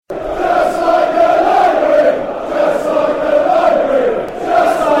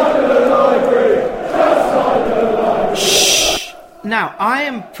I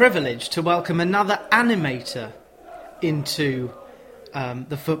am privileged to welcome another animator into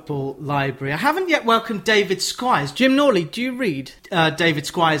the football library. I haven't yet welcomed David Squires. Jim Norley, do you read David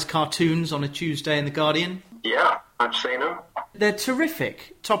Squires' cartoons on a Tuesday in The Guardian? Yeah, I've seen them. They're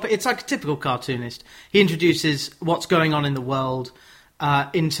terrific. It's like a typical cartoonist. He introduces what's going on in the world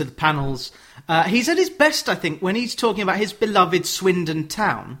into the panels. He's at his best, I think, when he's talking about his beloved Swindon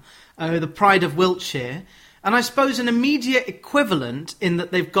town, the pride of Wiltshire. And I suppose an immediate equivalent in that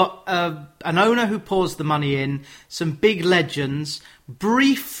they've got an owner who pours the money in, some big legends,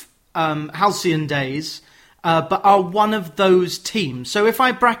 brief halcyon days, but are one of those teams. So if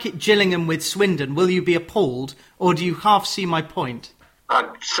I bracket Gillingham with Swindon, will you be appalled, or do you half see my point?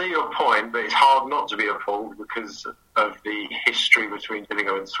 I see your point, but it's hard not to be appalled because of the history between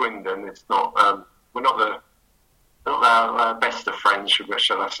Gillingham and Swindon. It's not we're not the best of friends,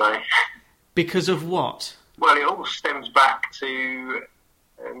 shall I say? Because of what? Well, it all stems back to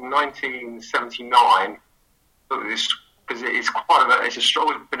 1979. Because it's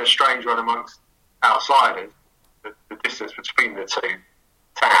always been a strange one amongst outsiders. The distance between the two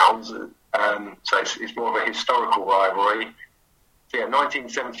towns, so it's more of a historical rivalry. So yeah,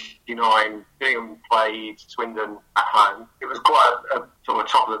 1979, Gillingham played Swindon at home. It was quite a sort of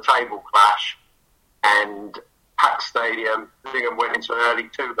top of the table clash, and packed stadium. Gillingham went into an early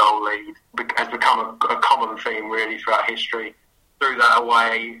 2-goal lead. Has become a common theme really throughout history. Threw that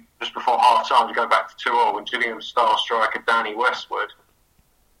away just before half time to go back to 2-2, and Gillingham star striker Danny Westwood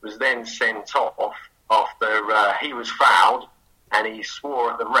was then sent off after he was fouled, and he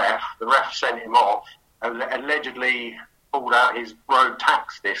swore at the ref. The ref sent him off, allegedly pulled out his road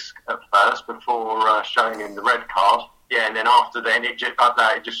tax disc at first before showing him the red card. Yeah, and then after then it just got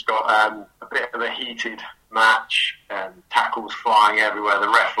a bit of a heated match, tackles flying everywhere. The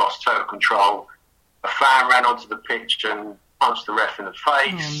ref lost total control. A fan ran onto the pitch and punched the ref in the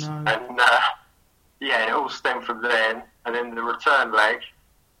face. Oh, no. And it all stemmed from then. And then the return leg,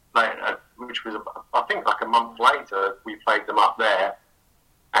 which was I think like a month later, we played them up there,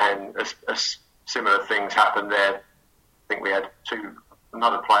 and similar things happened there. I think we had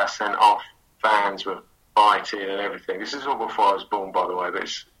another player sent off. Fans were fighting and everything. This is all before I was born, by the way, but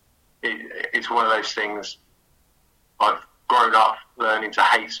it's one of those things. I've grown up learning to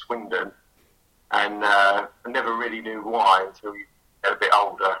hate Swindon, and I never really knew why until we got a bit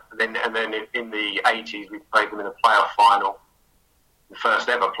older. And then in the 80s, we played them in a playoff final, the first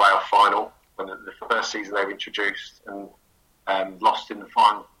ever playoff final, when the first season they were introduced, and lost in the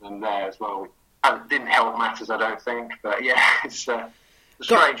final and there as well. It didn't help matters, I don't think. But yeah, it's a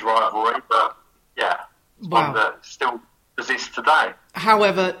strange rivalry, but yeah, it's one that still exists today.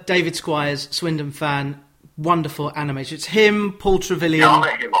 However, David Squires, Swindon fan, wonderful animation. It's him, Paul Trevelyan. Yeah, I'll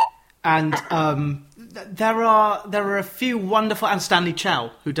let him on. And there are a few wonderful, and Stanley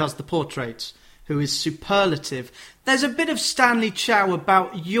Chow, who does the portraits, who is superlative. There's a bit of Stanley Chow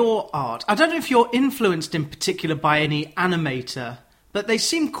about your art. I don't know if you're influenced in particular by any animator, but they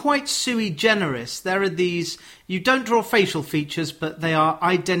seem quite sui generis. There are these, you don't draw facial features, but they are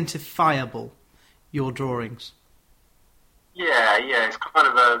identifiable, your drawings. Yeah, it's kind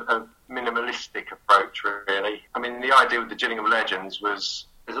of a minimalistic approach, really. I mean, the idea with the Gillingham Legends was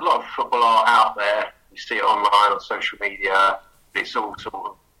there's a lot of football art out there. You see it online on social media. It's all sort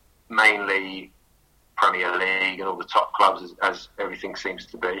of mainly Premier League and all the top clubs, as everything seems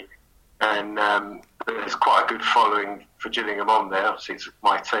to be. And there's quite a good following for Gillingham on there. Obviously, it's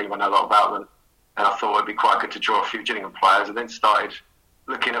my team. I know a lot about them. And I thought it'd be quite good to draw a few Gillingham players, and then started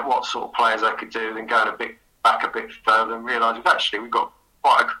looking at what sort of players I could do, then going back a bit further and realising actually we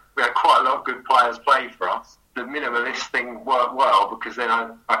had quite a lot of good players play for us. The minimalist thing worked well because then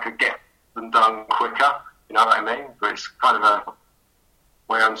I could get them done quicker, you know what I mean? But it's kind of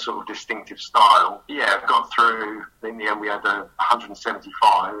my own sort of distinctive style. Yeah, I got through. In the end, we had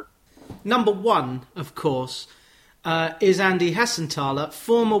 175. Number one, of course, is Andy Hessenthaler,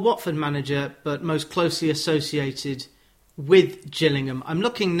 former Watford manager, but most closely associated with Gillingham. I'm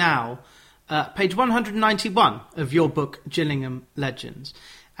looking now, page 191 of your book, Gillingham Legends.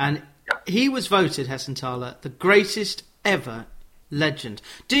 And he was voted, Hessenthaler, the greatest ever legend.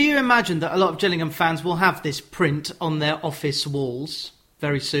 Do you imagine that a lot of Gillingham fans will have this print on their office walls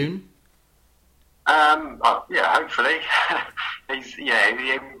very soon? Yeah, hopefully.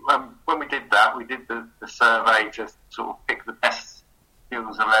 When we did that, we did the survey to sort of pick the best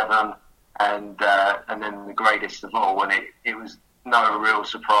Skills 11 and then the greatest of all, and it was no real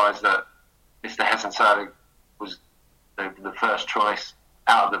surprise that Mr. Hessenthaler was the first choice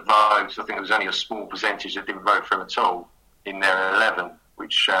out of the votes. I think there was only a small percentage that didn't vote for him at all in their 11,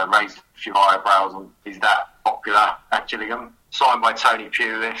 which raised a few eyebrows on, is that popular at Gillingham? signed by Tony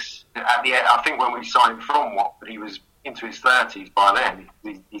Pulis. At the end, I think when we signed from Watford, he was into his 30s by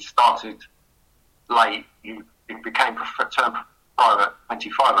then. He started late. He became turned pro at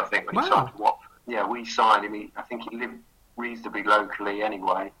 25, I think, when he signed for Watford. Yeah, we signed him. I think he lived reasonably locally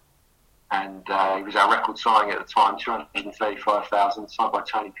anyway. And he was our record signing at the time, 235,000, signed by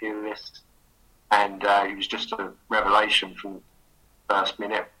Tony Pulis. And he was just a revelation from the first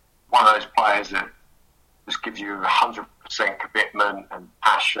minute. One of those players that just gives you 100% commitment and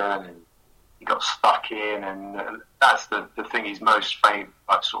passion, and he got stuck in, and that's the thing he's most famed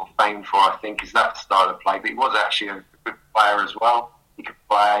for, I think, is that style of play. But he was actually a good player as well. He could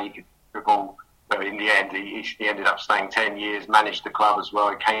play, he could dribble. But in the end, he ended up staying 10 years, managed the club as well.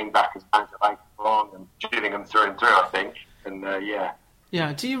 He came back as manager later on, and Gillingham through and through, I think. And yeah.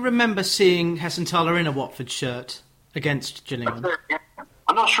 Yeah. Do you remember seeing Hessenthaler in a Watford shirt against Gillingham?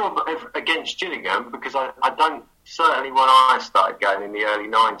 I'm not sure if against Gillingham, because I don't, certainly when I started going in the early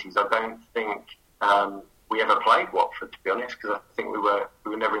 90s, I don't think we ever played Watford, to be honest, because I think we were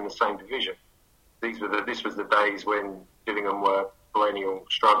never in the same division. This was the days when Gillingham were perennial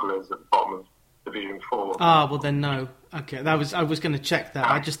strugglers at the bottom of Division 4. Ah, well then no. Okay, I was going to check that.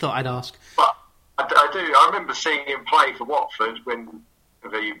 I just thought I'd ask. But I remember seeing him play for Watford when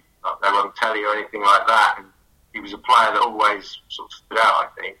they were on telly or anything like that, and he was a player that always sort of stood out, I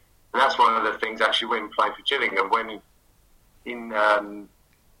think. And that's one of the things, actually, when playing for Gillingham, when in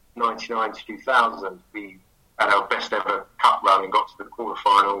 99 to 2000, we had our best ever cup run and got to the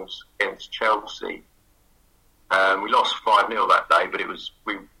quarterfinals against Chelsea. We lost 5-0 that day, but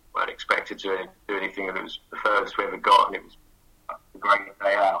we weren't expected to do anything, and it was the furthest we ever got, and it was a great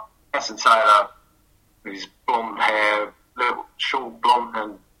day out. Hessenthaler, with his blonde hair, little short blonde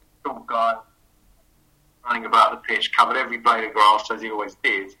and short guy, running about the pitch, covered every blade of grass as he always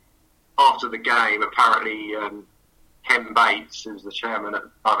did. After the game, apparently Ken Bates, who was the chairman at the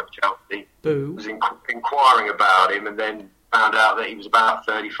time at Chelsea, was inquiring about him, and then found out that he was about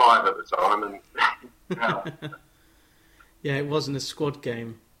 35 at the time. And yeah, it wasn't a squad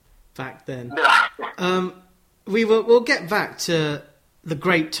game back then. We'll get back to the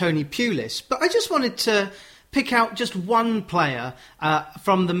great Tony Pulis, but I just wanted to pick out just one player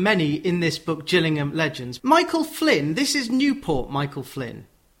from the many in this book, Gillingham Legends. Michael Flynn. This is Newport Michael Flynn.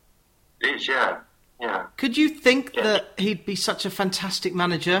 It is, yeah. Could you think that he'd be such a fantastic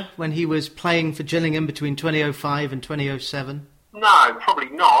manager when he was playing for Gillingham between 2005 and 2007? No, probably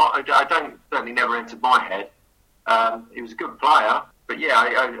not. I don't, certainly never entered my head. He was a good player, but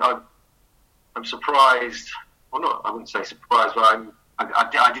yeah, I'm surprised. Well, not, I wouldn't say surprised, but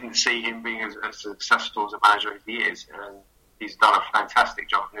I didn't see him being as successful as a manager as he is, and he's done a fantastic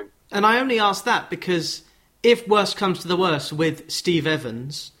job. And I only ask that because if worst comes to the worst with Steve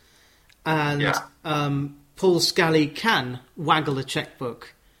Evans and Paul Scally can waggle a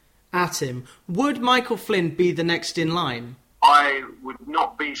chequebook at him, would Michael Flynn be the next in line? I would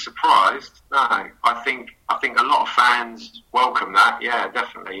not be surprised. No, I think a lot of fans welcome that. Yeah,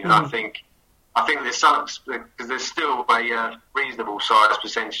 definitely. And I think there's some, because there's still a reasonable sized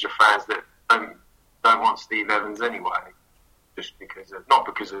percentage of fans that don't want Steve Evans anyway, just because not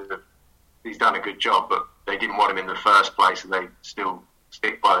because he's done a good job, but they didn't want him in the first place, and they still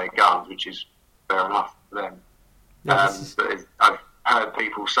stick by their guns, which is fair enough for them. But I've heard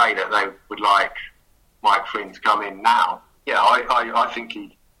people say that they would like Mike Flynn to come in now. Yeah, I think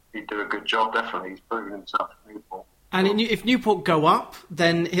he'd do a good job, definitely. He's proven himself at Newport. And if Newport go up,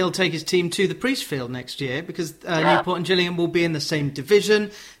 then he'll take his team to the Priestfield next year, because Newport and Gillingham will be in the same division.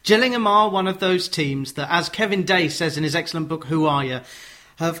 Gillingham are one of those teams that, as Kevin Day says in his excellent book, Who Are You?,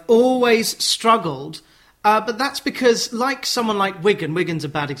 have always struggled. But that's because, like someone like Wigan's a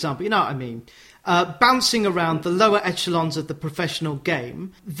bad example, you know what I mean? Bouncing around the lower echelons of the professional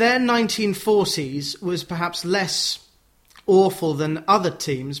game, their 1940s was perhaps less awful than other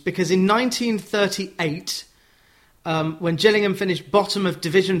teams, because in 1938, when Gillingham finished bottom of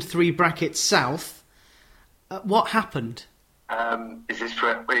Division 3 bracket South, what happened? Is this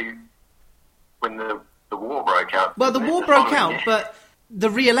when the war broke out? Well, the war broke out, but the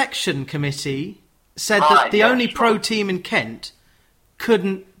re-election committee said that the only pro team in Kent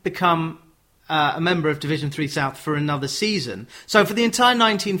couldn't become a member of Division 3 South for another season. So for the entire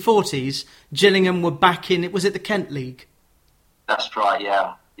 1940s, Gillingham were back in, was it the Kent League? That's right,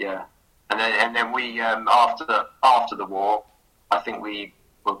 yeah. And then we after the war, I think we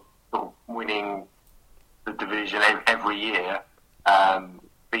were sort of winning the division every year,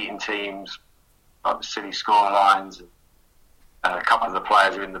 beating teams like the silly score lines. A couple of the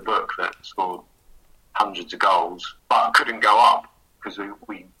players are in the book that scored hundreds of goals, but couldn't go up because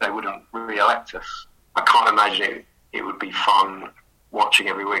they wouldn't re-elect us. I can't imagine it would be fun watching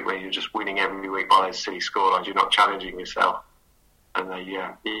every week when you're just winning every week by those silly scorelines. You're not challenging yourself. And they,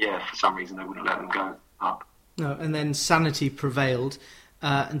 for some reason they wouldn't let them go up. No, and then sanity prevailed,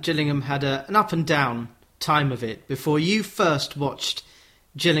 and Gillingham had an up and down time of it before you first watched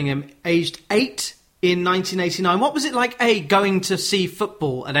Gillingham, aged 8 in 1989. What was it like, A, going to see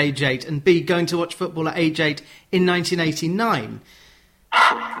football at age 8, and B, going to watch football at age 8 in 1989?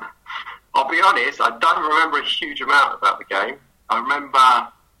 I'll be honest, I don't remember a huge amount about the game. I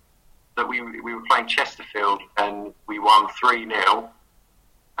remember that we were playing Chesterfield and we won 3-0.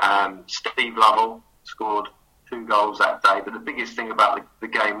 Steve Lovell scored 2 goals that day, but the biggest thing about the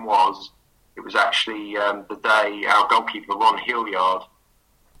game was it was actually the day our goalkeeper Ron Hilliard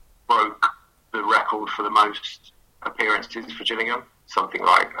broke the record for the most appearances for Gillingham, something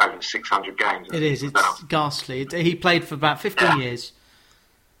like over 600 games. It is, it's ghastly. He played for about 15 years.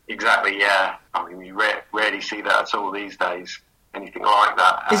 Exactly, yeah. I mean, you rarely see that at all these days, anything like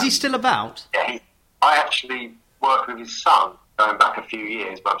that. Is he still about? Yeah, I actually worked with his son going back a few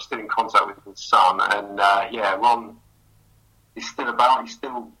years, but I'm still in contact with his son. And Ron is still about. He's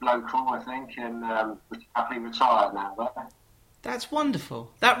still local, I think, and happily retired now. But that's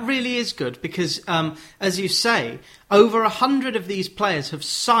wonderful. That really is good because, as you say, over 100 of these players have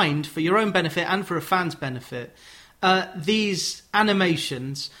signed for your own benefit and for a fan's benefit. These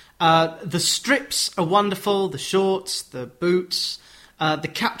animations, the strips are wonderful, the shorts, the boots, the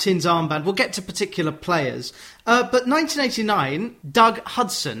captain's armband. We'll get to particular players. But 1989, Doug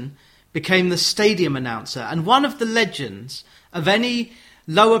Hudson became the stadium announcer, and one of the legends of any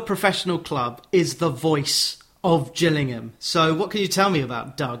lower professional club is the voice of Gillingham. So what can you tell me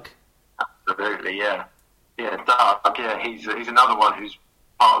about Doug? Absolutely, yeah. Yeah, Doug, he's another one who's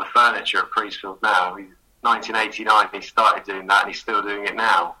part of the furniture at Priestfield now. 1989 he started doing that and he's still doing it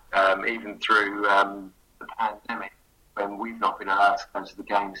now, even through the pandemic when we've not been allowed to go to the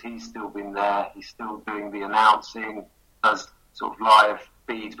games. He's still been there, he's still doing the announcing, does sort of live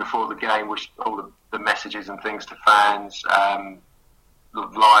feeds before the game, which all the messages and things to fans,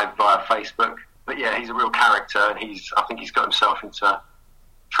 live via Facebook. But yeah, he's a real character, and I think he's got himself into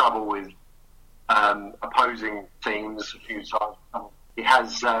trouble with opposing teams a few times. He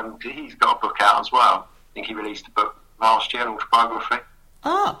has, he's got a book out as well. I think he released a book last year, an autobiography.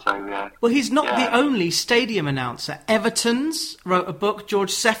 Well, he's not the only stadium announcer. Everton's wrote a book.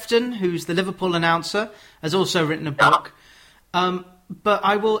 George Sefton, who's the Liverpool announcer, has also written a book. But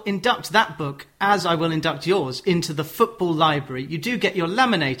I will induct that book, as I will induct yours, into the football library. You do get your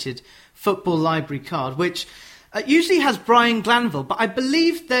laminated football library card, which usually has Brian Glanville, but I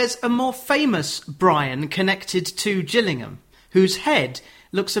believe there's a more famous Brian connected to Gillingham, whose head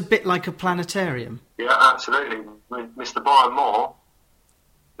looks a bit like a planetarium. Yeah, absolutely. Mr. Brian Moore,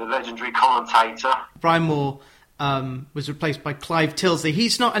 the legendary commentator. Brian Moore was replaced by Clive Tilsley.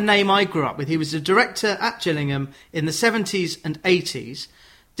 He's not a name I grew up with. He was a director at Gillingham in the 70s and 80s.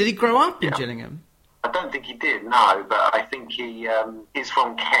 Did he grow up in Gillingham? I don't think he did, no, but I think he is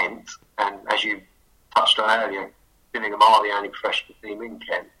from Kent, and as you touched on earlier, Gillingham are the only professional team in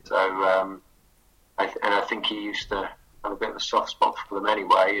Kent. So, I think he used to have a bit of a soft spot for them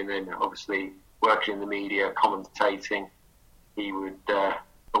anyway, and then obviously working in the media, commentating, he would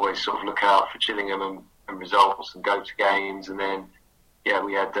always sort of look out for Gillingham and results and go to games. And then,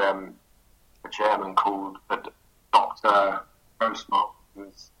 we had a chairman called Dr. Grossmont, who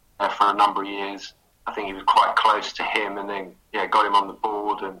was there for a number of years. I think he was quite close to him, and then got him on the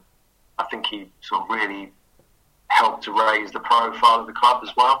board, and I think he sort of really helped to raise the profile of the club as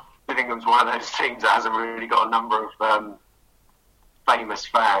well. Gillingham's one of those teams that hasn't really got a number of famous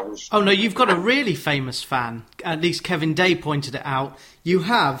fans. Oh no, you've got a really famous fan. At least Kevin Day pointed it out. You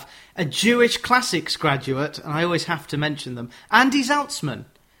have a Jewish classics graduate, and I always have to mention them. Andy Zaltzman,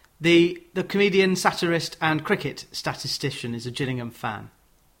 the comedian, satirist, and cricket statistician, is a Gillingham fan.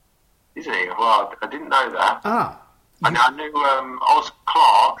 Isn't he? Well, I didn't know that. I knew Oz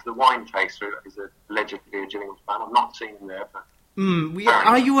Clark, the wine taster, is allegedly a Gillingham fan. I've not seen him there, but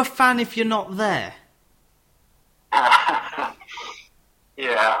are you a fan if you're not there?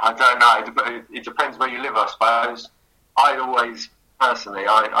 Yeah, I don't know. It depends where you live, I suppose. I always, personally,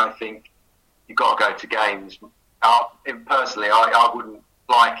 I think you've got to go to games. Personally, I wouldn't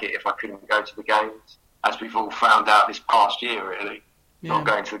like it if I couldn't go to the games, as we've all found out this past year, really. Not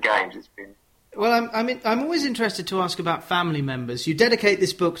going to the games, it's been... Well, I'm always interested to ask about family members. You dedicate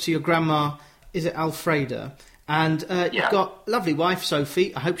this book to your grandma, is it Alfreda? And you've got a lovely wife,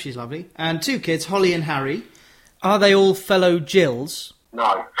 Sophie, I hope she's lovely, and 2 kids, Holly and Harry. Are they all fellow Gills?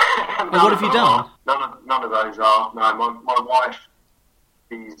 No. What have you done? None of those are. No, my wife,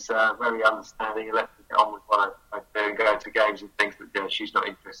 she's very understanding, elected get on with what I do and go to games and things, but she's not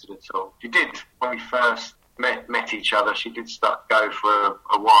interested at all. She did, when we first met each other, she did go for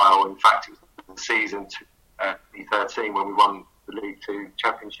a while. In fact, it was the season 2013 when we won the League Two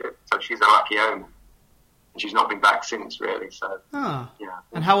Championship. So she's a lucky omen. And she's not been back since, really. So, yeah.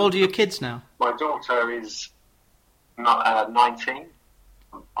 And how old are your kids now? My daughter is 19.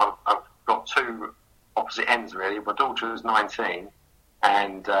 I've got two opposite ends, really. My daughter is 19,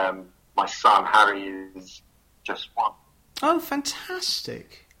 and my son, Harry, is just 1. Oh,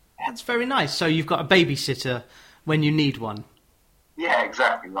 fantastic. That's very nice. So you've got a babysitter when you need one. Yeah,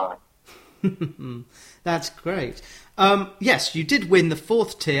 exactly right. That's great. Yes, you did win the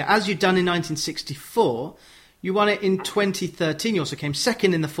 4th tier, as you'd done in 1964. You won it in 2013. You also came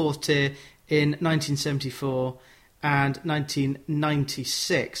second in the 4th tier in 1974 and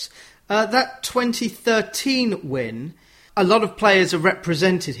 1996. That 2013 win, a lot of players are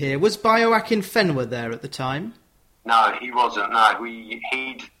represented here. Was Bioakin Fenwer there at the time? No, he wasn't. No,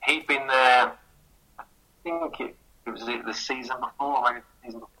 he'd been there. I think it was the season before, or maybe the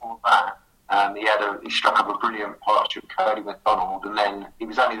season before that. He struck up a brilliant partnership with Cody McDonald, and then he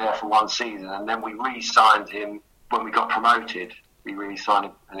was only there for 1 season, and then we re-signed him when we got promoted. We re-signed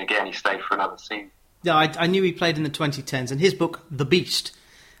him, and again he stayed for another season. Yeah, I knew he played in the 2010s, and his book, The Beast,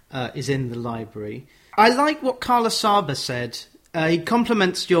 is in the library. I like what Carla Saba said. He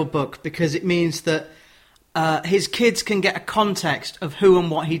compliments your book because it means that his kids can get a context of who and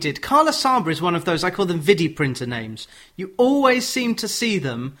what he did. Carla Saba is one of those, I call them vidi printer names. You always seem to see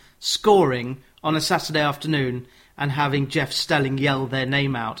them scoring on a Saturday afternoon and having Jeff Stelling yell their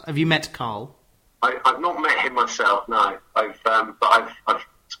name out. Have you met Carl? I've not met him myself, no. But I've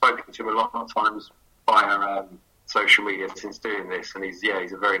spoken to him a lot of times via social media since doing this, and he's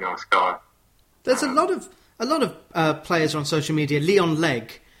a very nice guy. There's a lot of players on social media. Leon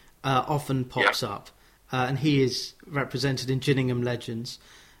Legg often pops up. And he is represented in Gillingham Legends.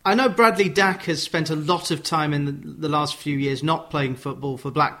 I know Bradley Dack has spent a lot of time in the last few years not playing football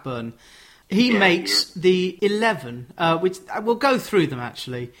for Blackburn. He makes the 11, which we'll go through them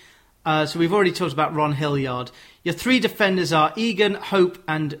actually. So we've already talked about Ron Hilliard. Your 3 defenders are Egan, Hope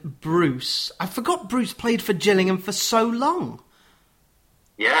and Bruce. I forgot Bruce played for Gillingham for so long.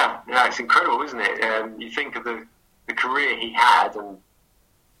 Yeah, it's incredible, isn't it? You think of the career he had, and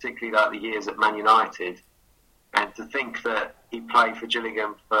particularly like the years at Man United, and to think that he played for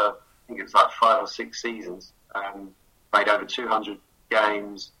Gillingham for, I think it was like 5 or 6 seasons, played over 200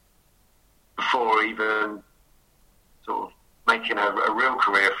 games before even sort of making a real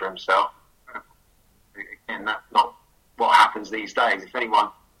career for himself. Again, that's not what happens these days. If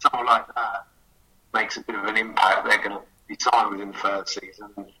someone like that makes a bit of an impact, they're going to be signed within the 3rd season,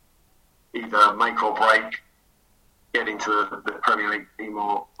 either make or break, get into the Premier League team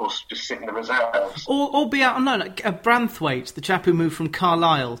or just sit in the reserves. Or be out on loan. Branthwaite, the chap who moved from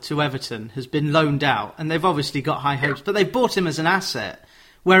Carlisle to Everton, has been loaned out, and they've obviously got high hopes, but they've bought him as an asset.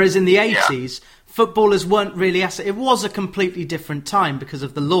 Whereas in the 80s, footballers weren't really assets. It was a completely different time because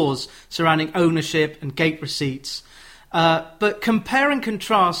of the laws surrounding ownership and gate receipts. But compare and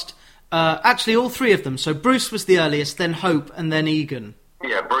contrast, actually all 3 of them. So Bruce was the earliest, then Hope, and then Egan.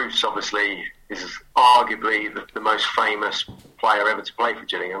 Yeah, Bruce obviously is arguably the most famous player ever to play for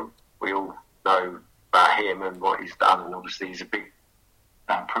Gillingham. We all know about him and what he's done, and obviously he's a big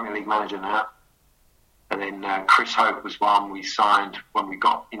Premier League manager now. And then Chris Hope was one we signed when we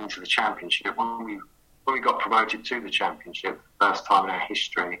got into the Championship. When we got promoted to the Championship, first time in our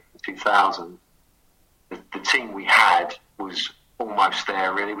history, in 2000, the team we had was almost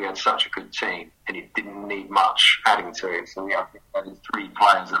there, really. We had such a good team, and it didn't need much adding to it. So we had 3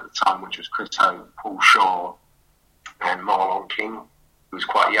 players at the time, which was Chris Hope, Paul Shaw, and Marlon King, who was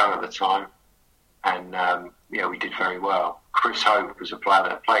quite young at the time. And, we did very well. Chris Hope was a player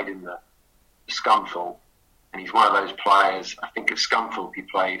that played in the Scunthorpe, and he's one of those players. I think at Scunthorpe he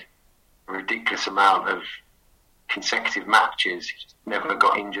played a ridiculous amount of consecutive matches. He just never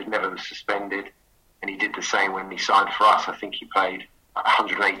got injured, never was suspended. And he did the same when he signed for us. I think he played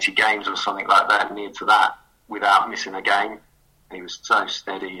 180 games or something like that, near to that, without missing a game. And he was so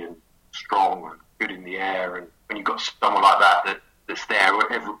steady and strong and good in the air. And when you've got someone like that's there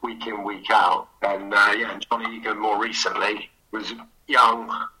every week in, week out. And Johnny Egan more recently was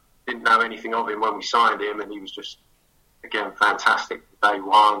young, didn't know anything of him when we signed him, and he was just, again, fantastic from day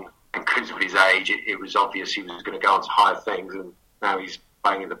one. And because of his age, it was obvious he was going to go on to higher things. And now he's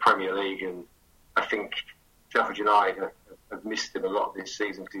playing in the Premier League, and I think Sheffield United have missed him a lot this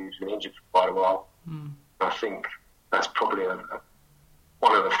season because he's been injured for quite a while. I think that's probably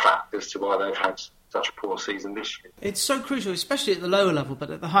one of the factors to why they've had such a poor season this year. It's so crucial, especially at the lower level,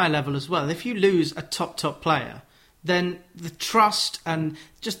 but at the higher level as well. If you lose a top player, then the trust and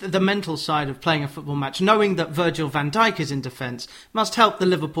just the mental side of playing a football match, knowing that Virgil van Dijk is in defence, must help the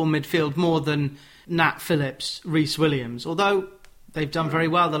Liverpool midfield more than Nat Phillips, Reece Williams, although they've done very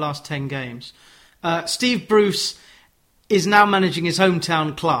well the last 10 games. Steve Bruce is now managing his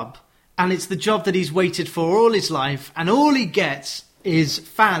hometown club, and it's the job that he's waited for all his life, and all he gets is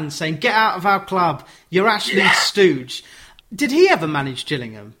fans saying, "Get out of our club, you're Ashley Stooge." Did he ever manage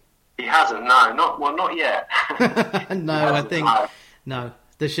Gillingham? He hasn't, no. Not yet. No, I think... No,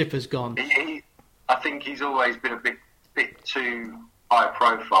 the ship has gone. I think he's always been a bit too high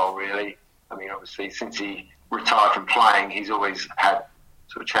profile, really. I mean, obviously, since he retired from playing, he's always had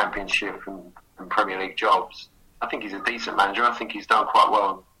sort of Championship and Premier League jobs. I think he's a decent manager. I think he's done quite well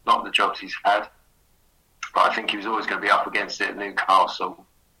in a lot of the jobs he's had. But I think he was always going to be up against it at Newcastle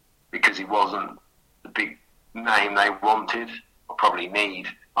because he wasn't the big name they wanted or probably need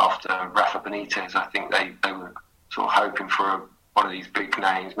after Rafa Benitez. I think they were sort of hoping for one of these big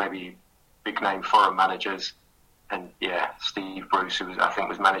names, maybe big name foreign managers. And Steve Bruce, who I think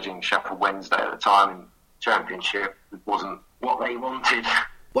was managing Sheffield Wednesday at the time in Championship, wasn't what they wanted.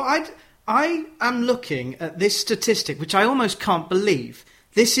 Well, I am looking at this statistic, which I almost can't believe.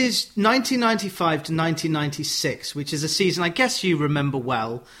 This is 1995 to 1996, which is a season I guess you remember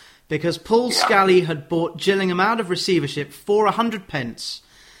well, because Paul Scally had bought Gillingham out of receivership for 100 pence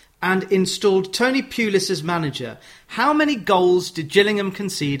and installed Tony Pulis as manager. How many goals did Gillingham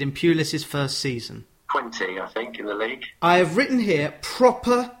concede in Pulis' first season? 20, I think, in the league. I have written here,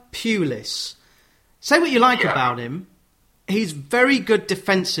 proper Pulis. Say what you like about him. He's very good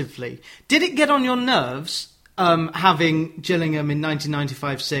defensively. Did it get on your nerves having Gillingham in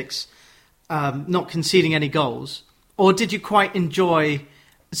 1995-6 not conceding any goals? Or did you quite enjoy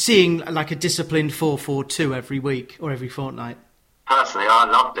seeing like a disciplined 4-4-2 every week or every fortnight? Personally, I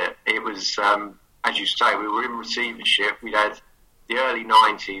loved it. It was, as you say, we were in receivership. We had the early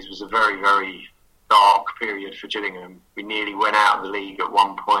 90s was a very, very dark period for Gillingham. We nearly went out of the league at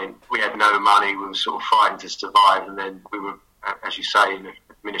one point. We had no money. We were sort of fighting to survive. And then we were, as you say, in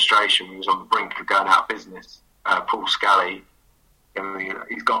administration, we was on the brink of going out of business. Paul Scally, I mean,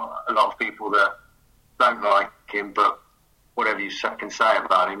 he's got a lot of people that don't like him, but whatever you can say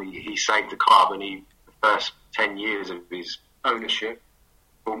about him, he saved the club, and the first 10 years of his ownership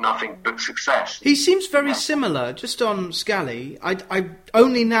brought nothing but success. He seems very similar, just on Scally. I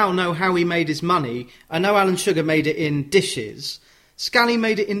only now know how he made his money. I know Alan Sugar made it in dishes. Scally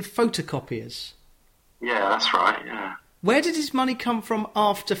made it in photocopiers. Yeah, that's right, yeah. Where did his money come from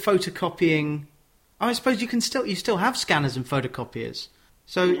after photocopying? I suppose you still have scanners and photocopiers.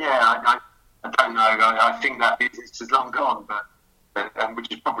 So yeah, I don't know. I think that business is long gone, but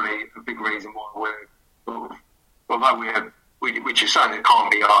which is probably a big reason why we're sort of, although which is something that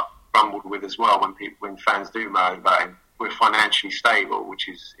can't be grumbled with as well when fans do moan about him. We're financially stable, which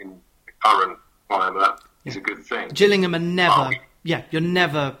is in the current climate is a good thing. Gillingham are never, you're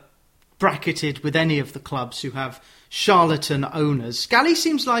never bracketed with any of the clubs who have charlatan owners. Scally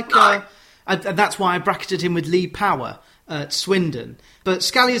seems like that's why I bracketed him with Lee Power at Swindon. But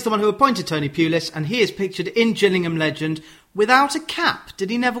Scally is the one who appointed Tony Pulis, and he is pictured in Gillingham legend without a cap. Did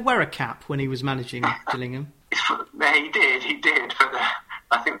he never wear a cap when he was managing Gillingham? He did. But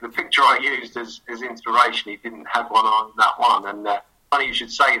I think the picture I used as inspiration, he didn't have one on that one. And funny you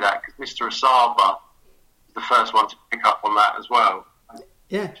should say that, because Mr. Asaba was the first one to pick up on that as well.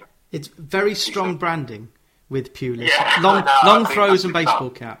 Yeah, it's very strong branding with Pulis. Yeah, long throws and baseball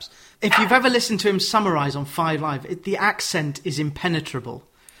caps. If you've ever listened to him summarise on 5 Live, the accent is impenetrable.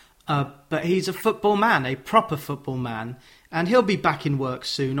 But he's a football man, a proper football man, and he'll be back in work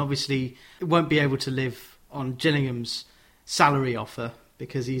soon. Obviously, he won't be able to live on Gillingham's salary offer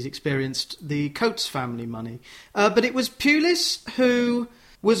because he's experienced the Coates family money. But it was Pulis who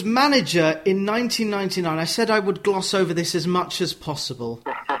was manager in 1999. I said I would gloss over this as much as possible.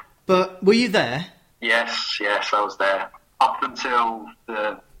 But were you there? Yes, I was there. Up until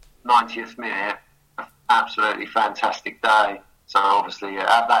the 90th minute, an absolutely fantastic day. So obviously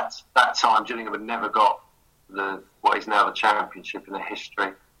at that time, Gillingham had never got what is now the Championship in the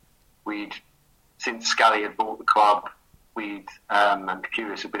history. Since Scally had bought the club, and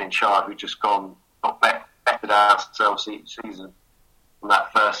Pulis had been in charge, we'd just got bettered ourselves each season from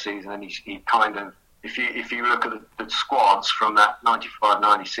that first season. And he kind of, if you look at the squads from that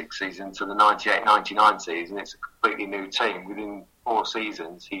 95-96 season to the 98-99 season, it's a completely new team. Within 4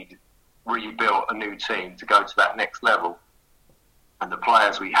 seasons, he'd rebuilt a new team to go to that next level. And the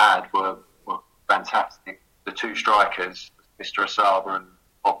players we had were fantastic. The 2 strikers, Mr. Asaba and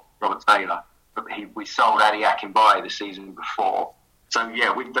Robert Taylor, we sold Adi Akinbaye the season before. So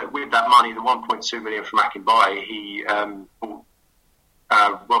yeah, with that money, the 1.2 million from Akinbaye, he bought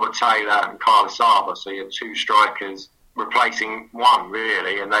Robert Taylor and Carlos Sava. So he had two strikers replacing one,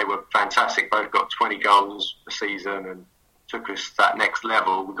 really, and they were fantastic. Both got 20 goals a season and took us to that next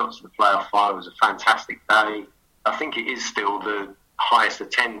level. We got to the playoff final. It was a fantastic day. I think it is still the highest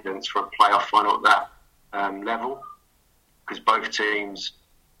attendance for a playoff final at that level, because both teams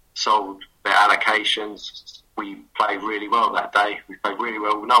sold their allocations. We played really well that day. We played really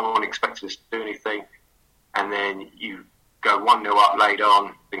well. No one expected us to do anything. And then you go 1-0 up later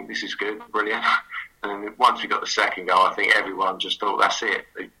on, think this is good, brilliant. And then once we got the second goal, I think everyone just thought, that's it.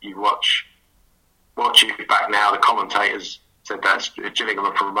 You watch it back now, the commentators said that Gillingham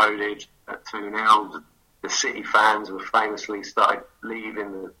are promoted at 2-0. The City fans were famously started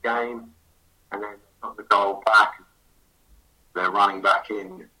leaving the game, and then got the goal back. They're running back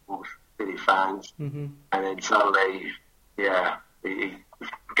in, all City fans. Mm-hmm. And then suddenly, we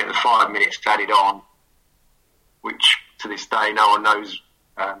get the 5 minutes added on, which to this day no one knows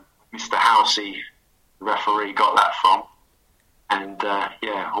Mr. Housey, the referee, got that from. And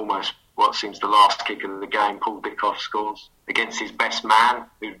almost what seems the last kick of the game, Paul Dickoff scores against his best man,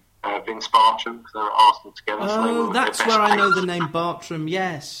 Vince Bartram, because they were at Arsenal together. Oh, that's where I know the name Bartram,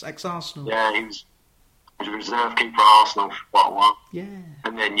 yes, ex-Arsenal. Yeah, he was a reserve keeper at Arsenal for quite a while. Yeah.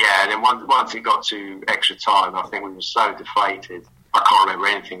 And then once it got to extra time, I think we were so deflated. I can't remember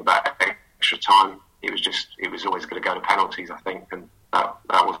anything about extra time. It was always going to go to penalties, I think, and that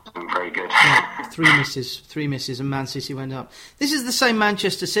wasn't very good. Yeah, three misses, and Man City went up. This is the same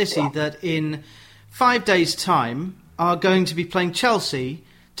Manchester City that in 5 days' time are going to be playing Chelsea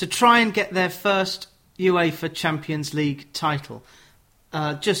to try and get their first UEFA Champions League title.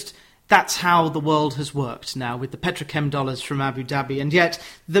 That's how the world has worked now, with the Petrochem dollars from Abu Dhabi. And yet,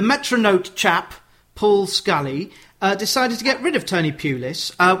 the Metronote chap, Paul Scully, decided to get rid of Tony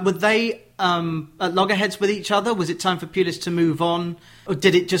Pulis. Were they at loggerheads with each other? Was it time for Pulis to move on? Or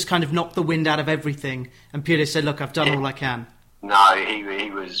did it just kind of knock the wind out of everything? And Pulis said, look, I've done all I can. No,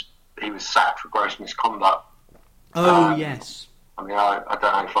 he was sacked for gross misconduct. Oh, yes. I mean, I don't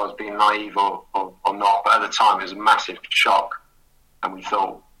know if I was being naive or not, but at the time it was a massive shock. And we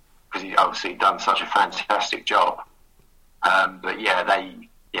thought, because he obviously done such a fantastic job.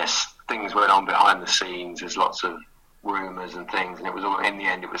 Things went on behind the scenes. There's lots of rumours and things, and it was all, in the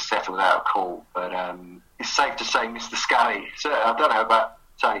end, it was settled out of court. But it's safe to say, Mr. Scally. So I don't know about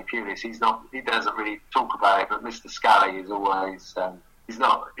Tony Pulis. He doesn't really talk about it, but Mr. Scally is always. He's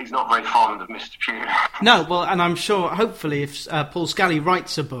not very fond of Mr. Pulis. No, well, and I'm sure, hopefully, if Paul Scally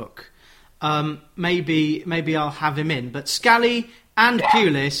writes a book, maybe I'll have him in. But Scally and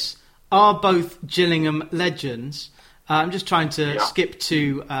Pulis are both Gillingham legends. I'm just trying to skip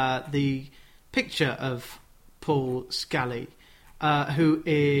to the picture of Paul Scally, who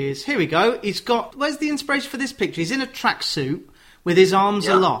is... Here we go. Where's the inspiration for this picture? He's in a tracksuit with his arms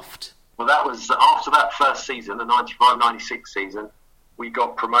aloft. Well, that was after that first season, the 95-96 season. We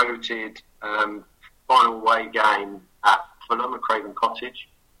got promoted, final away game at Fulham at Craven Cottage.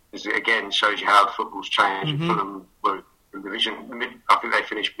 This again shows you how football's changed. Mm-hmm. Fulham were in I think they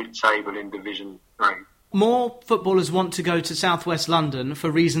finished mid-table in Division 3. More footballers want to go to southwest London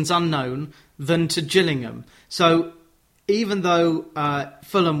for reasons unknown than to Gillingham. So even though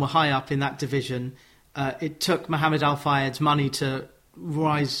Fulham were high up in that division, it took Mohammed Al Fayed's money to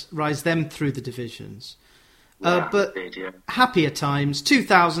rise them through the divisions. But happier times,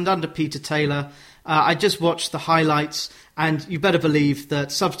 2000 under Peter Taylor. I just watched the highlights, and you better believe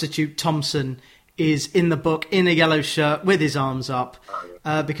that substitute Thompson is in the book in a yellow shirt with his arms up,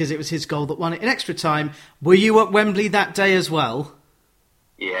 because it was his goal that won it in extra time. Were you at Wembley that day as well?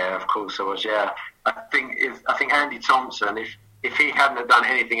 Yeah, of course I was. Yeah, I think Andy Thompson, if he hadn't have done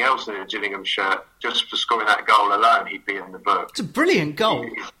anything else in a Gillingham shirt, just for scoring that goal alone, he'd be in the book. It's a brilliant goal,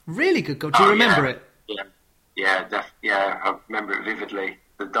 really good goal. Do you remember it? Yeah, I remember it vividly.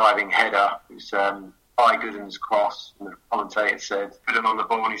 The diving header was Guy Gooden's cross, and the commentator said, Gooden on the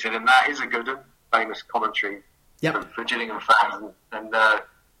ball, and he said, and that is a Gooden. Famous commentary for Gillingham fans. And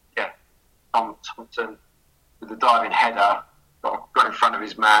Tom Thompson with the diving header, got in front of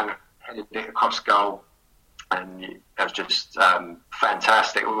his man, headed it across goal, and it was just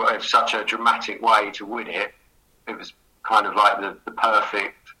fantastic. It was such a dramatic way to win it. It was kind of like the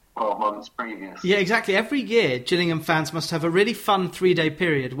perfect 12 months previous. Yeah, exactly. Every year, Gillingham fans must have a really fun 3-day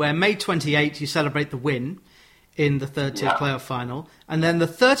period where May 28th you celebrate the win in the third-tier playoff final, and then the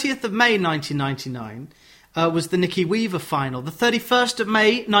 30th of May 1999 was the Nicky Weaver final. The 31st of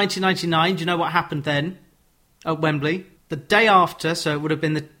May 1999, do you know what happened then at Wembley? The day after, so it would have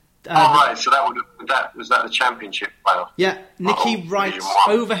been the Right. So was that the Championship playoff? Yeah, Nicky Wright's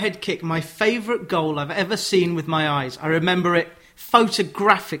overhead kick, my favourite goal I've ever seen with my eyes. I remember it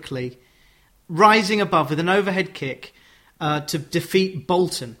photographically, rising above with an overhead kick to defeat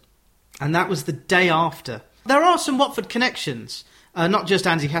Bolton. And that was the day after. There are some Watford connections, not just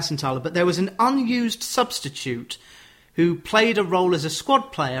Andy Hessenthaler, but there was an unused substitute who played a role as a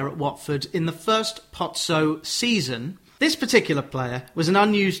squad player at Watford in the first Pozzo season. This particular player was an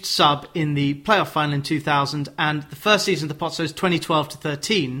unused sub in the playoff final in 2000, and the first season of the Pozzos, 2012 to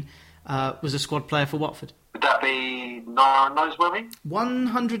 13, was a squad player for Watford. Would that be Noseworthy?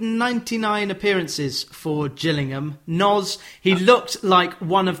 199 appearances for Gillingham. Noz, he looked like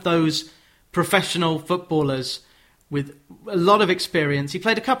one of those professional footballers with a lot of experience. He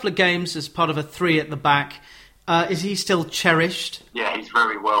played a couple of games as part of a three at the back. Is he still cherished? Yeah, he's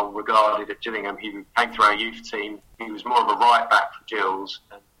very well regarded at Gillingham. He came through our youth team. He was more of a right back for Gills.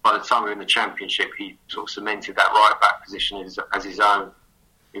 And by the time we were in the Championship, he sort of cemented that right back position as his own.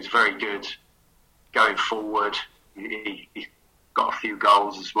 He was very good going forward. He got a few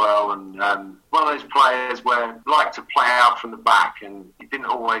goals as well. And one of those players where liked to play out from the back, and it didn't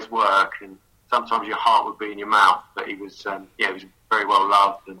always work. And sometimes your heart would be in your mouth. But he was, he was very well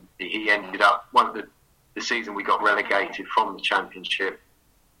loved, and he ended up one of the season we got relegated from the Championship.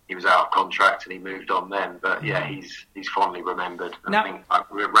 He was out of contract and he moved on then. But yeah, he's fondly remembered. I think I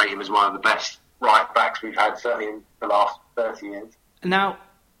rate him as one of the best right backs we've had, certainly in the last 30 years. Now,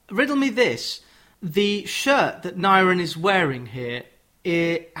 riddle me this. The shirt that Nyren is wearing here,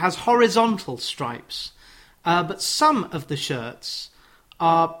 it has horizontal stripes. But some of the shirts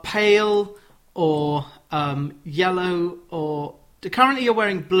are pale or yellow, or currently you're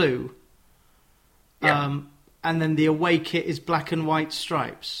wearing blue. Yeah. And then the away kit is black and white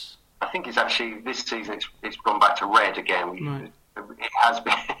stripes. I think it's actually, this season it's gone back to red again. Right. It has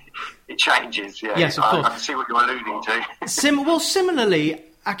been, it changes, yeah. Yes, of course. I can see what you're alluding to. Similarly,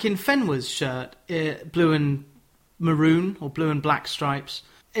 Akin Fenwa's shirt, blue and maroon, or blue and black stripes.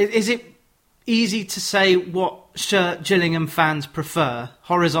 Is it easy to say what shirt Gillingham fans prefer,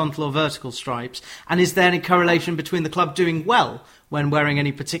 horizontal or vertical stripes? And is there any correlation between the club doing well when wearing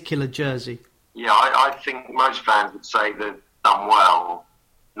any particular jersey? Yeah, I think most fans would say they've done well.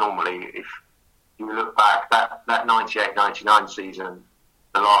 Normally, if you look back, that 98-99 season,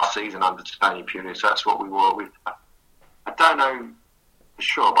 the last season under Tony Pulis, that's what we wore. I don't know for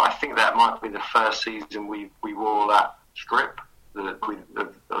sure, but I think that might be the first season we wore that strip,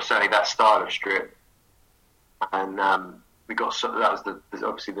 or certainly that style of strip. And we got that was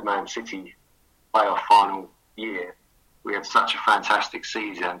obviously the Man City playoff final year. We had such a fantastic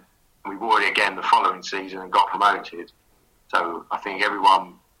season. We wore it again the following season and got promoted. So I think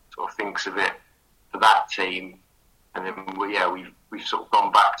everyone sort of thinks of it for that team, and then we've sort of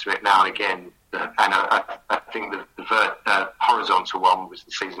gone back to it now and again. And I think the horizontal one was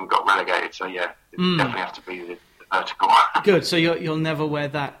the season we got relegated. So yeah, it definitely have to be the vertical. Good. So you'll never wear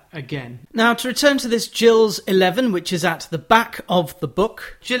that again. Now to return to this Gills 11, which is at the back of the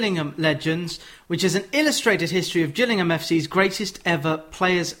book, Gillingham Legends, which is an illustrated history of Gillingham FC's greatest ever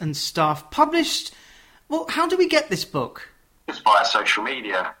players and staff, published. Well, how do we get this book? Just via social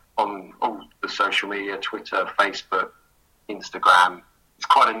media, on all the social media, Twitter, Facebook, Instagram. It's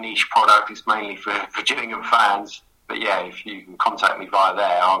quite a niche product. It's mainly for Gillingham fans. But yeah, if you can contact me via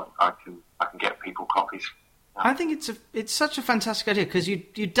there, I can get people copies. I think it's such a fantastic idea, because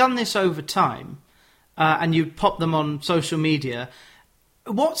you've done this over time, and you pop them on social media.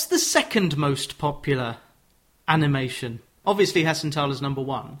 What's the second most popular animation? Obviously, Hessenthaler's number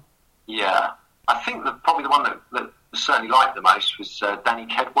one. Yeah, I think probably the one that certainly liked the most was Danny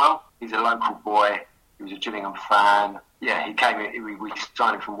Kedwell. He's a local boy. He was a Gillingham fan. Yeah, he came in. We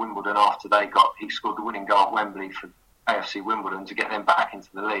signed him from Wimbledon after he scored the winning goal at Wembley for AFC Wimbledon to get them back into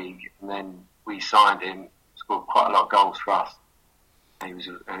the league, and then we signed him. Scored quite a lot of goals for us. He was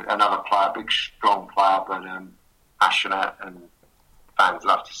another player, big, strong player, but passionate, and fans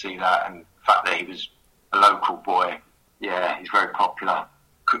love to see that. And the fact that he was a local boy, yeah, he's very popular.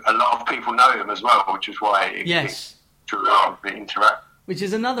 A lot of people know him as well, which is why it drew a lot of interaction. Which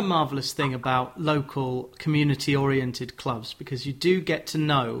is another marvellous thing about local community-oriented clubs, because you do get to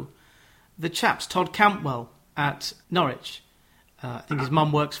know the chaps. Todd Cantwell at Norwich. I think his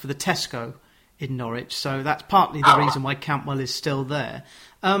mum works for the Tesco in Norwich, so that's partly the reason why Cantwell is still there.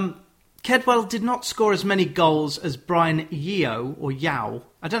 Kedwell did not score as many goals as Brian Yeo, or Yao.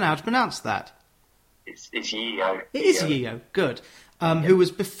 I don't know how to pronounce that. It's Yeo. It is Yeo, good. Who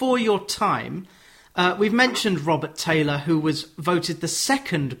was before your time. We've mentioned Robert Taylor, who was voted the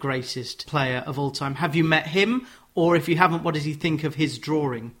second greatest player of all time. Have you met him? Or if you haven't, what does he think of his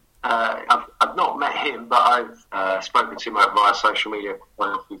drawing? I've not met him, but I've spoken to him via social media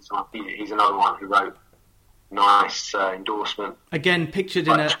quite a few times. He's another one who wrote a nice endorsement. Again, pictured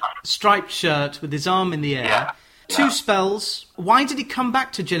in a striped shirt with his arm in the air. Yeah. Two spells. Why did he come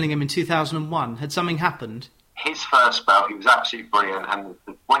back to Gillingham in 2001? Had something happened? His first spell, he was absolutely brilliant. And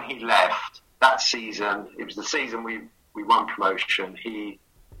when he left, that season, it was the season we won promotion. He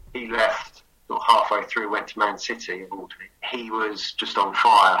left sort of halfway through, went to Man City. He was just on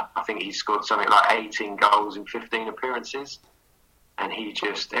fire. I think he scored something like 18 goals in 15 appearances. And he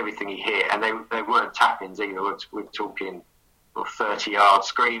just, everything he hit, and they weren't tap-ins either. We're talking 30-yard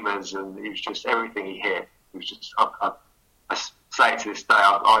screamers, and it was just everything he hit. It was just, I say it to this day,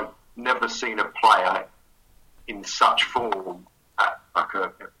 I've never seen a player in such form at like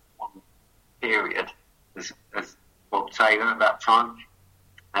a one period as Bob Taylor at that time.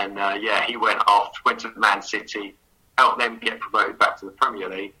 And he went to Man City, helped them get promoted back to the Premier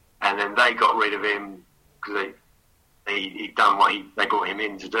League, and then they got rid of him because he'd done what they brought him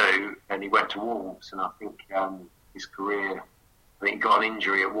in to do, and he went to Wolves. And I think his career, I think he got an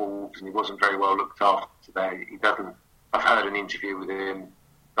injury at Wolves, and he wasn't very well looked after there. I've heard an interview with him,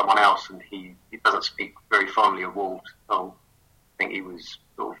 someone else, and he doesn't speak very fondly of Wolves. So I think he was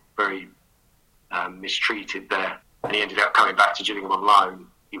sort of very mistreated there, and he ended up coming back to Gillingham on loan.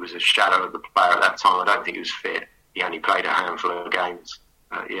 He was a shadow of the player at that time. I don't think he was fit. He only played a handful of games.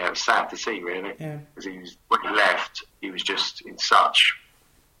 It was sad to see, really, because when he left, he was just in such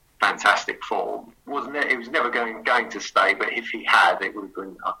fantastic form. He was never going to stay, but if he had, it would have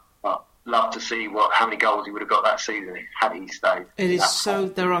been. I'd love to see how many goals he would have got that season had he stayed. It is so.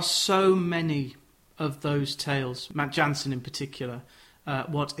 There are so many of those tales. Matt Jansen in particular.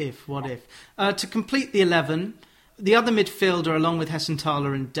 What if? To complete the 11, the other midfielder, along with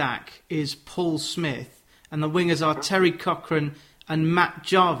Hessenthaler and Dack, is Paul Smith, and the wingers are Terry Cochran and Matt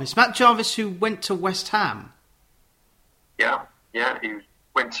Jarvis. Matt Jarvis, who went to West Ham. Yeah, he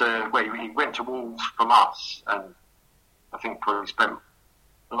went to Wolves from us, and I think probably spent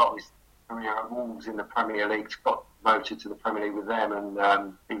a lot of his career at Wolves in the Premier League. Got promoted to the Premier League with them,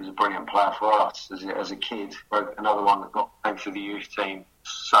 and he was a brilliant player for us as a kid. Another one that came through the youth team.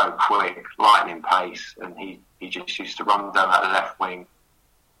 So quick, lightning pace, and he just used to run down that left wing,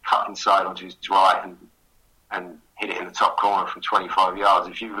 cut inside onto his right, and hit it in the top corner from 25 yards.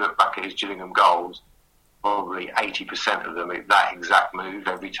 If you look back at his Gillingham goals, probably 80% of them are that exact move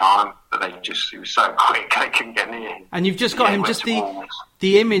every time, but he was so quick they couldn't get near him. And you've just got him, just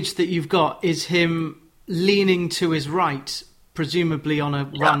the image that you've got is him leaning to his right, presumably on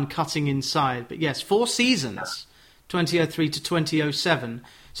a run cutting inside. But yes, 4 seasons, 2003 to 2007.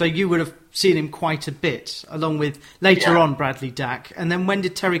 So you would have seen him quite a bit, along with later on Bradley Dack. And then when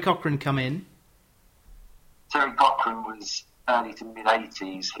did Terry Cochran come in? Terry Cochran was early to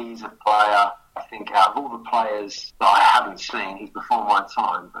mid-80s. He's a player, I think, out of all the players that I haven't seen, he's before my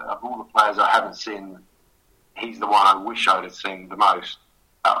time, but of all the players I haven't seen, he's the one I wish I'd have seen the most.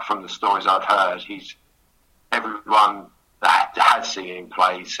 From the stories I've heard, everyone that has seen him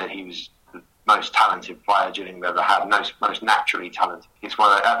play said he was the most talented player Gillingham ever had, most naturally talented. It's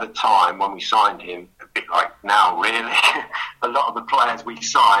at the time when we signed him, a bit like now really, a lot of the players we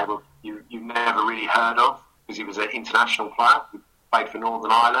signed you never really heard of, because he was an international player who played for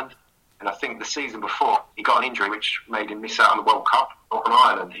Northern Ireland. And I think the season before, he got an injury which made him miss out on the World Cup. Northern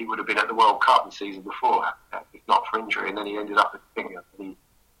Ireland, he would have been at the World Cup the season before, if not for injury. And then he ended up at Finger. I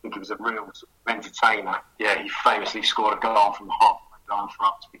think he was a real sort of entertainer. Yeah, he famously scored a goal from the halfway line for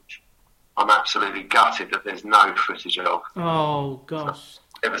us, which I'm absolutely gutted that there's no footage of. Oh, gosh.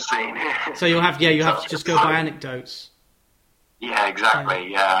 Never seen it. So you'll have to just go by anecdotes. Yeah,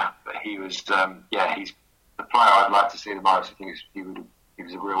 exactly, But he was, he's the player I'd like to see the most. I think he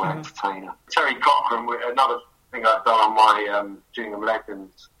was a real entertainer. Terry Cochran, another thing I've done on my Gillingham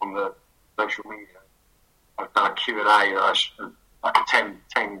Legends on the social media, I've done a Q&A, like a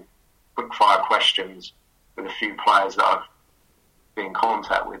 10 quick-fire questions with a few players that I've been in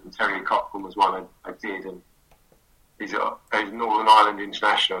contact with, and Terry Cochran was one I did, and he's Northern Ireland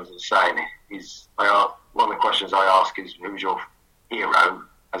international, as I was saying. One of the questions I ask is, who's your hero,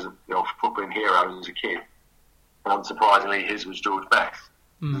 footballing hero as a kid? And unsurprisingly, his was George Best.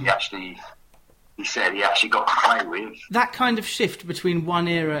 He said he actually got to play with. That kind of shift between one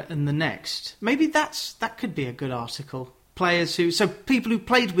era and the next, maybe that could be a good article. People who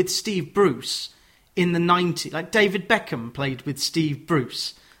played with Steve Bruce in the 90s, like David Beckham played with Steve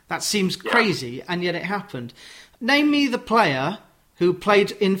Bruce. That seems crazy, and yet it happened. Name me the player who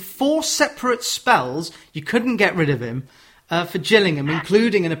played in 4 separate spells, you couldn't get rid of him, for Gillingham,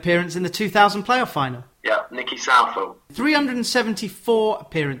 including an appearance in the 2000 playoff final. Yeah. Nicky Southall. 374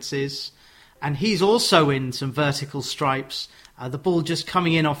 appearances, and he's also in some vertical stripes. The ball just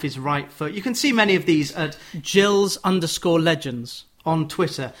coming in off his right foot. You can see many of these at Gills_legends on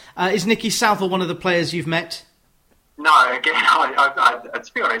Twitter. Is Nicky Southall one of the players you've met? No, again,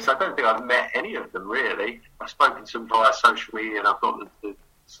 to be honest, I don't think I've met any of them, really. I've spoken to them via social media, and I've got them to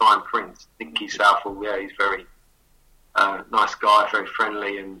sign prints. Nicky Southall, yeah, he's very nice guy, very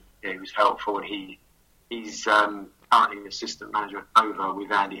friendly, and he was helpful, and he's currently assistant manager at Dover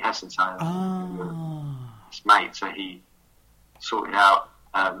with Andy Hassentale, his mate, so he sorted out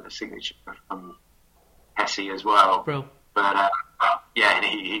a signature from Hesse as well. Bro. But yeah,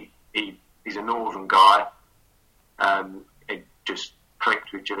 and he's a northern guy. It just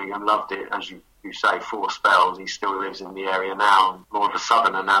clicked with Gillingham, loved it, as you say, 4 spells. He still lives in the area now, more of a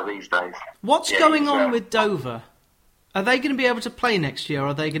southerner now these days. What's going on with Dover? Are they going to be able to play next year, or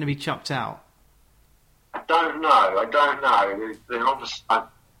are they going to be chucked out? I don't know. They're obviously,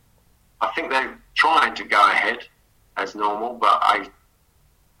 I think they're trying to go ahead as normal, but I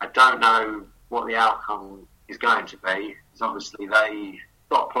don't know what the outcome is going to be. Because obviously they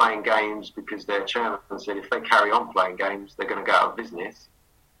stopped playing games because their chairman said if they carry on playing games, they're going to go out of business.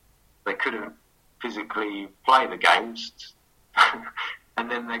 They couldn't physically play the games,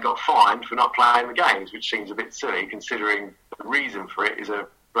 and then they got fined for not playing the games, which seems a bit silly considering the reason for it is a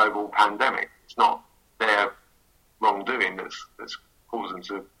global pandemic. It's not their wrongdoing that's caused them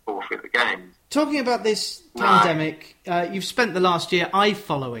to forfeit the games. Talking about this pandemic, you've spent the last year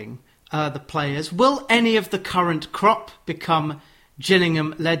following the players. Will any of the current crop become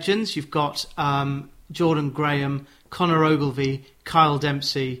Gillingham legends? You've got Jordan Graham, Conor Ogilvie, Kyle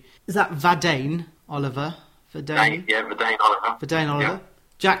Dempsey. Is that Vadane Oliver? Vadane Oliver. Yeah.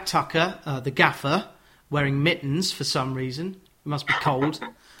 Jack Tucker, the gaffer, wearing mittens for some reason. It must be cold.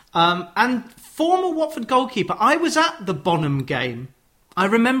 And former Watford goalkeeper. I was at the Bonham game. I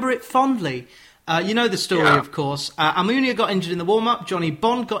remember it fondly. You know the story, of course. Almunia got injured in the warm-up. Johnny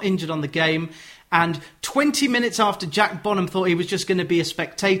Bond got injured on the game. And 20 minutes after Jack Bonham thought he was just going to be a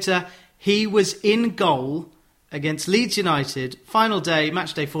spectator, he was in goal against Leeds United. Final day,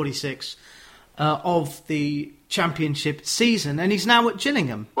 match day 46 of the Championship season. And he's now at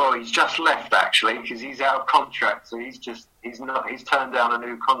Gillingham. Well, he's just left, actually, because he's out of contract. So he's turned down a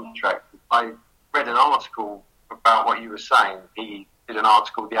new contract. I read an article about what you were saying. He did an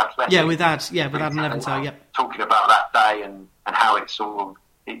article with The Athletic. With Adam Leventhal, talking about that day and how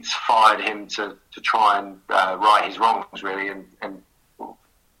it's fired him to try and right his wrongs, really, and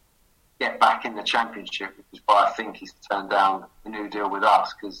get back in the Championship, which is why I think he's turned down the new deal with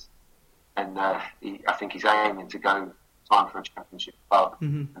us, I think he's aiming to go sign for a Championship club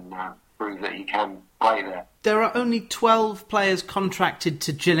and prove that he can play there. There are only 12 players contracted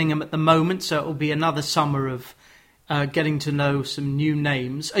to Gillingham at the moment, so it will be another summer of getting to know some new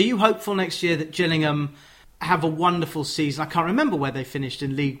names. Are you hopeful next year that Gillingham have a wonderful season? I can't remember where they finished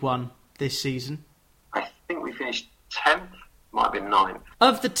in League One this season. I think we finished 10th, might have been 9th.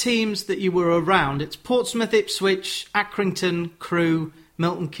 Of the teams that you were around, it's Portsmouth, Ipswich, Accrington, Crewe,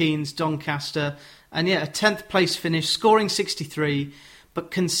 Milton Keynes, Doncaster, and a 10th place finish, scoring 63, but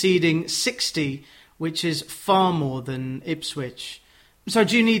conceding 60, which is far more than Ipswich. So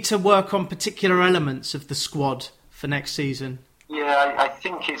do you need to work on particular elements of the squad for next season? Yeah, I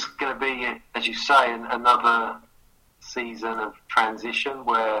think it's going to be, as you say, another season of transition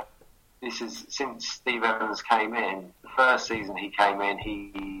where this is, since Steve Evans came in, the first season he came in,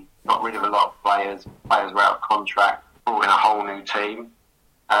 he got rid of a lot of players. Players were out of contract, brought in a whole new team,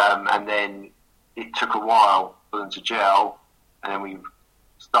 and then it took a while for them to gel, and then we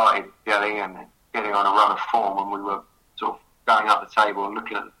started getting on a run of form, and we were sort of going up the table and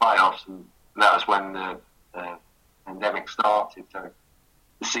looking at the playoffs, and that was when the pandemic started. So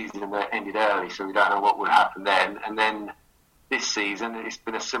the season ended early, so we don't know what would happen then. And then this season, it's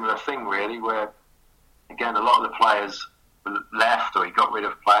been a similar thing, really, where, again, a lot of the players left, or he got rid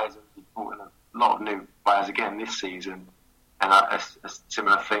of players, and he brought in a lot of new players again this season. And a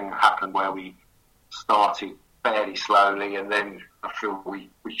similar thing happened where we started fairly slowly, and then I feel we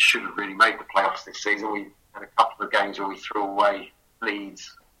should have really made the playoffs this season. We had a couple of games where we threw away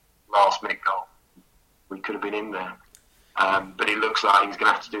Leeds last minute goal. We could have been in there. But it looks like he's going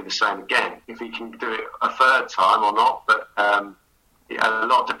to have to do the same again. If he can do it a third time or not, but a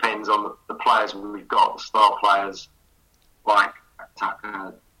lot depends on the players we've got, the star players like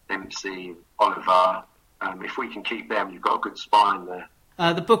Tucker, Dempsey, Oliver. If we can keep them, you've got a good spine there.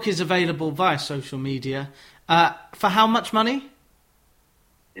 The book is available via social media. For how much money?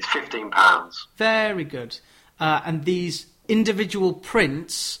 It's £15. Very good. And these individual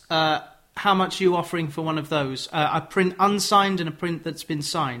prints, How much are you offering for one of those? A print unsigned and a print that's been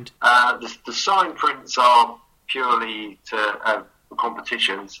signed? The signed prints are purely for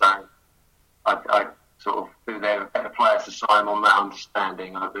competition, so I sort of do their players to sign on that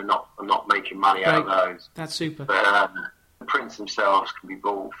understanding. I'm not making money out of those. That's super. But the prints themselves can be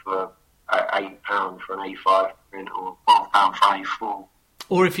bought for £8 for an A5 print or £12 for an A4.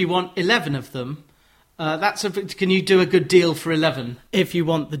 Or if you want 11 of them, can you do a good deal for 11 if you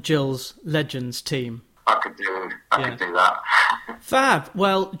want the Gills Legends team? I could do that. Fab.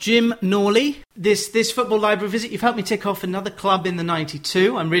 Well, Jim Norley, this Football Library visit, you've helped me tick off another club in the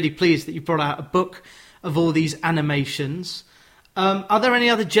 92. I'm really pleased that you brought out a book of all these animations. Are there any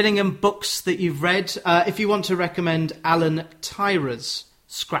other Gillingham books that you've read? If you want to recommend Alan Tyra's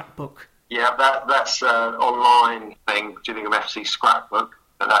scrapbook. Yeah, that's an online thing, Gillingham FC scrapbook.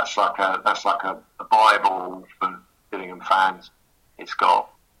 But that's like a Bible for Gillingham fans. It's got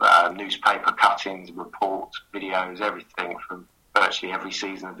newspaper cuttings, reports, videos, everything from virtually every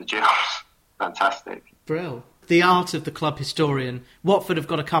season of the Gills. Fantastic. Brill. The art of the club historian. Watford have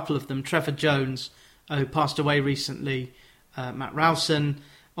got a couple of them. Trevor Jones, who passed away recently. Matt Rowson,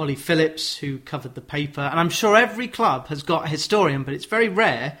 Ollie Phillips, who covered the paper. And I'm sure every club has got a historian, but it's very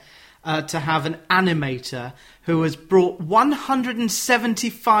rare to have an animator who has brought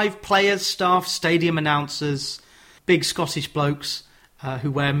 175 players, staff, stadium announcers, big Scottish blokes who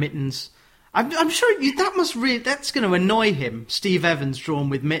wear mittens. I'm sure that's going to annoy him. Steve Evans drawn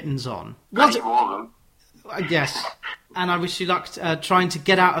with mittens on. Yes, and I wish you luck trying to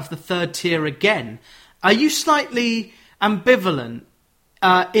get out of the third tier again. Are you slightly ambivalent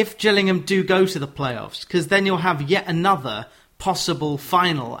if Gillingham do go to the playoffs? Because then you'll have yet another possible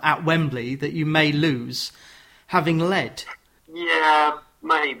final at Wembley that you may lose, having led. Yeah,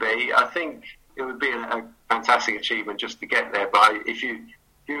 maybe. I think it would be a fantastic achievement just to get there. But if you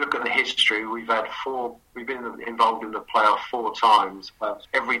look at the history, we've been involved in the playoff 4 times.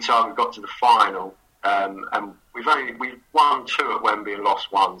 Every time we got to the final, and we've won 2 at Wembley and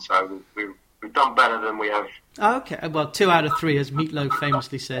lost 1. So we've done better than we have. Oh, okay, well, 2 out of 3, as Meatloaf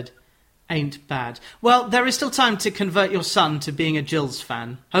famously said, ain't bad. Well, there is still time to convert your son to being a Gills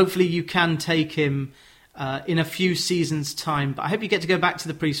fan. Hopefully you can take him in a few seasons' time. But I hope you get to go back to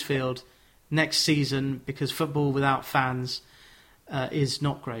the Priestfield next season, because football without fans is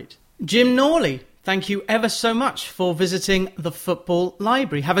not great. Jim Norley, thank you ever so much for visiting the Football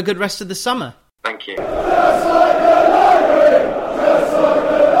Library. Have a good rest of the summer. Thank you.